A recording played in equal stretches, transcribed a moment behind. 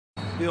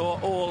We are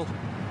all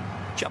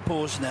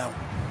chapos now.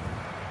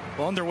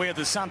 Well, underway at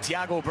the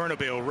Santiago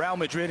Bernabeu. Real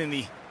Madrid in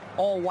the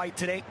all-white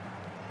today.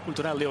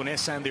 Cultural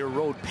Leonesa in their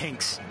road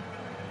pinks.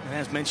 And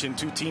as mentioned,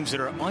 two teams that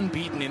are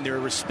unbeaten in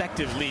their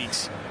respective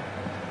leagues.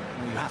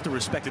 You have to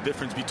respect the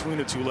difference between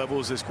the two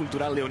levels, as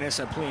Cultural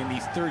Leonesa playing the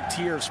third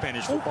tier of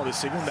Spanish football, the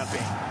Segunda B.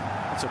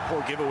 It's a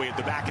poor giveaway at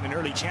the back and an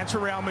early chance for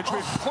Real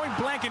Madrid. Point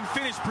blank and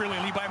finished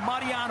brilliantly by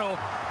Mariano.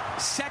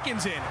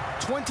 Seconds in,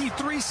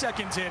 23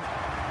 seconds in.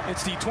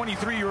 It's the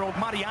 23-year-old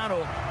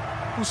Mariano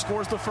who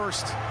scores the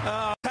first.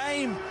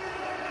 Time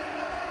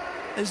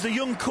as the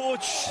young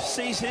coach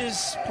sees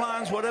his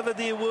plans, whatever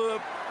they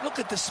were. Look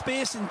at the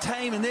space and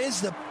time, and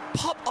there's the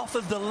pop off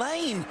of the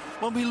line.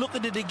 When we look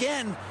at it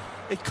again,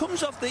 it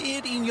comes off the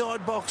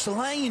 18-yard box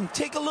line.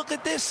 Take a look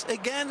at this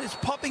again. It's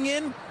popping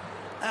in.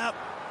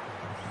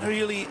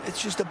 Really,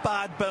 it's just a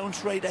bad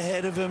bounce right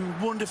ahead of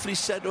him. Wonderfully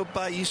set up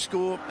by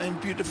Isco and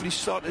beautifully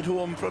started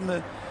home from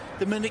the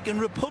Dominican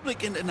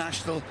Republic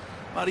international,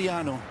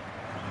 Mariano.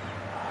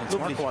 It's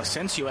Marco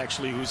Asensio,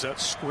 actually, who's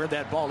squared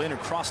that ball in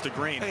across the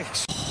grain.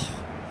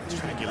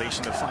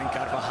 Strangulation to find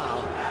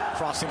Carvajal.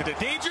 Crossing into the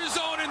danger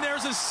zone, and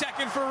there's a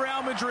second for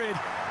Real Madrid.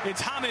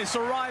 It's James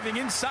arriving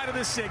inside of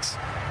the 6.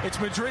 It's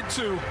Madrid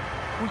 2.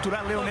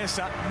 Cultural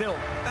Leonesa 0.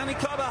 Danny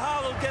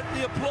Carvajal will get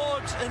the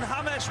applause, and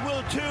James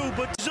will too,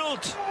 but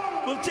result.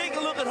 We'll take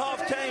a look at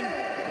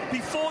half-time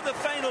before the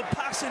final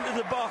pass into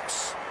the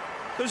box,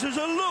 because there's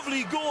a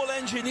lovely goal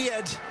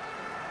engineered.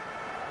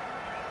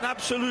 An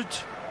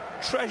absolute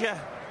treasure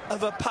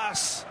of a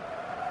pass.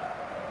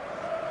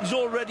 He's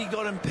already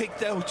got him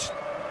picked out,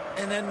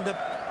 and then the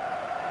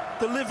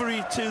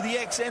delivery to the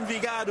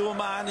ex-Envigado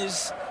man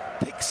is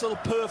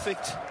pixel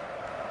perfect.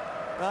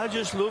 I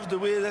just love the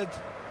way that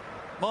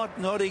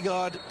Martin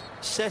Odegaard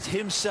set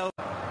himself.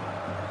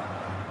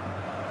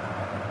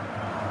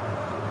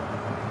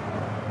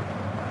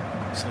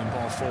 Same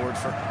ball forward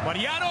for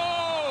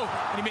Mariano,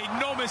 and he made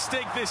no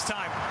mistake this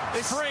time.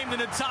 It's framed in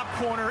the top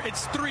corner.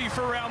 It's 3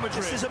 for Real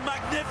Madrid. This is a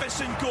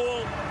magnificent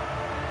goal.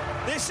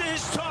 This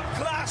is top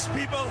class,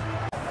 people.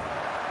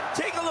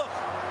 Take a look.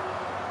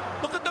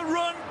 Look at the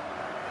run.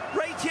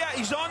 Right here,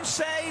 he's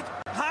onside,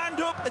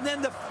 hand up, and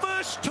then the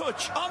first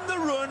touch on the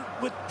run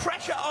with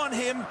pressure on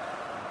him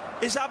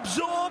is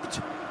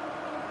absorbed.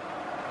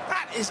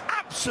 That is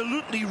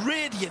absolutely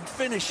radiant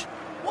finish.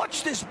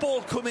 Watch this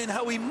ball come in,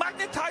 how he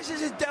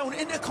magnetizes it down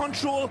into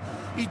control.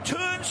 He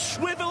turns,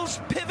 swivels,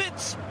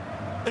 pivots,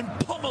 and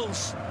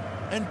pummels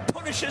and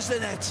punishes the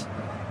net.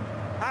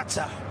 That's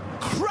a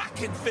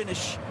cracking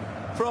finish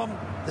from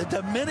the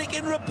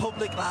Dominican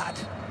Republic lad.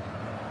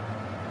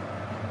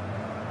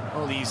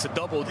 Well, he's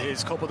doubled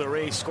his Copa del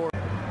Rey score.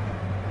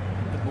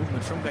 The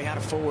movement from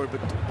Gayad forward, but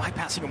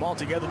bypassing him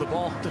altogether. The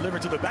ball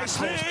delivered to the back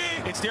post.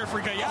 It's there for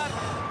Gayad.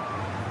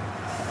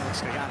 Alex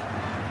Gayad.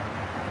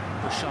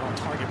 A shot on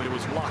target, but it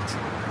was blocked.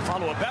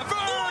 Follow-up effort!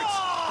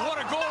 Oh! What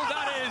a goal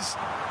that is!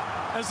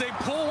 As they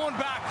pull one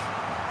back.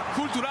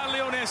 Cultural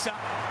Leonesa.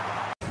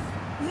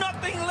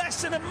 Nothing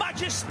less than a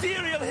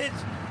magisterial hit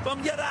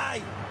from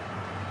Yaray.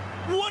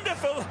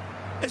 Wonderful.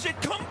 As it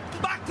comes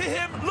back to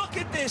him, look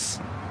at this.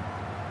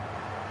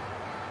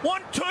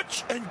 One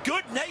touch and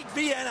good night,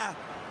 Vienna.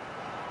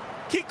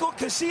 Kiko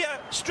Casilla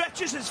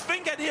stretches his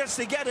fingernails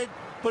to get it,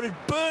 but it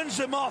burns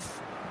him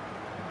off.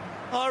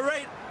 All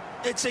right,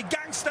 it's a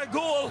gangster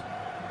goal,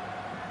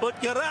 but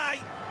Yaray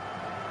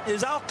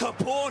is Al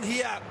Capone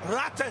here.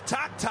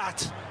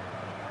 Rat-a-tat-tat.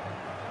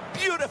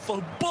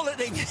 Beautiful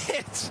bulleting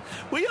hit.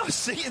 We are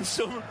seeing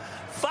some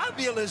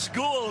fabulous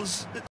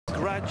goals.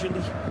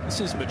 Gradually. This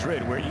is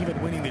Madrid, where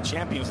even winning the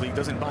Champions League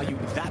doesn't buy you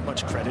that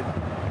much credit.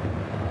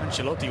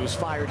 Ancelotti was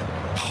fired.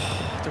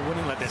 They're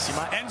winning La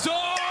Decima. Enzo!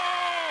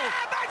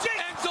 Magic!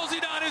 Enzo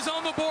Zidane is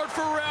on the board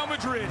for Real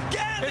Madrid.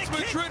 Again, it's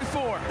Madrid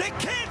 4. The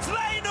kids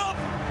line up,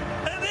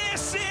 and they're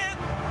saying,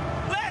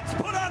 let's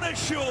put on a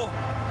show.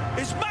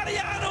 It's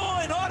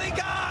Mariano and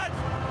Odegaard,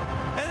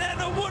 and then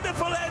the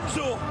wonderful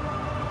Enzo.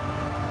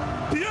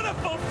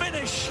 Beautiful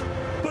finish,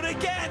 but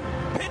again,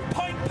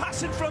 pinpoint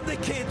passing from the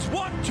kids.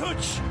 One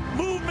touch,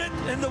 movement,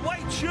 and the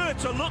white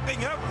shirts are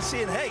looking out and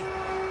saying, hey,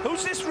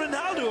 who's this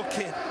Ronaldo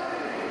kid?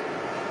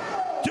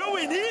 Do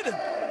we need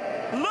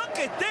him? Look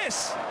at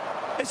this.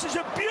 This is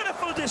a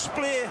beautiful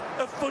display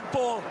of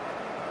football.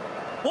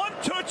 One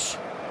touch,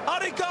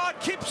 Odegaard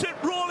keeps it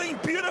rolling.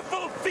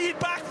 Beautiful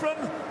feedback from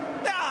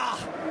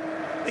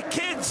the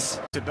kids.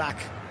 Back.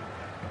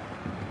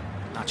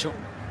 Nacho.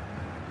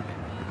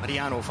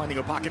 Mariano finding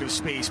a pocket of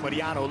space.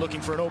 Mariano looking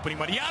for an opening.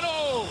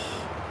 Mariano!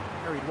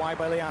 Carried wide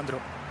by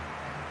Leandro.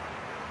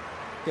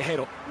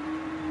 Guerrero.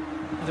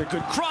 Another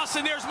good cross,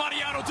 and there's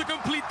Mariano to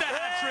complete the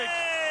hat-trick.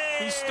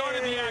 He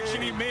started the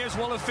action. He may as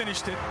well have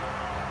finished it.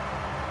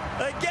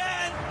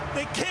 Again,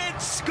 the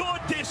kids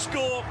scored this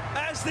goal,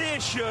 as they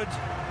should.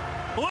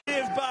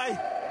 Saved by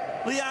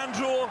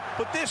Leandro,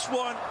 but this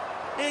one,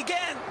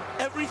 again,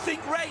 everything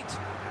right.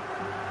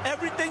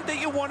 Everything that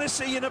you want to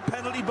see in a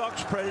penalty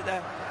box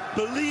predator.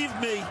 Believe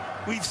me,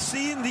 we've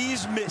seen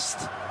these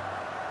missed.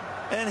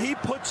 And he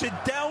puts it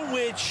down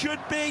where it should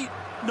be.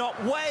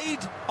 not wide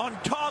on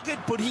target,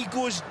 but he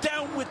goes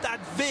down with that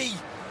V.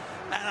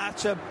 And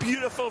that's a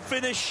beautiful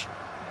finish.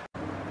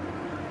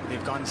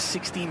 They've gone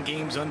 16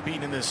 games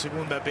unbeaten in the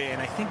Segunda B, and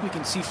I think we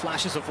can see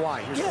flashes of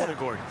why. Here's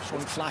Odegaard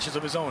showing flashes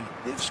of his own.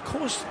 They've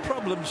caused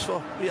problems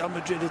for Real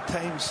Madrid at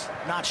times.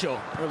 Nacho,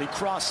 early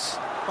cross,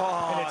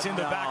 and it's in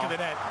the back of the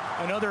net.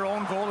 Another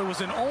own goal. It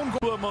was an own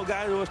goal.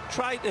 Morgado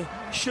tried to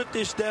shut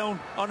this down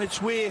on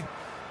its way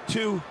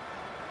to,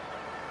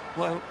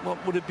 well,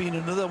 what would have been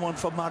another one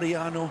for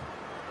Mariano.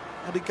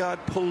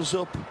 Odegaard pulls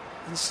up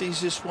and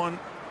sees this one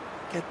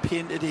get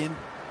painted in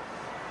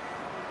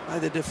by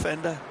the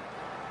defender.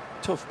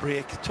 Tough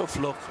break, tough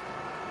luck.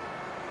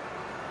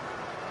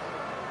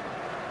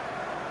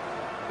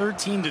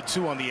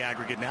 13-2 on the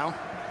aggregate now.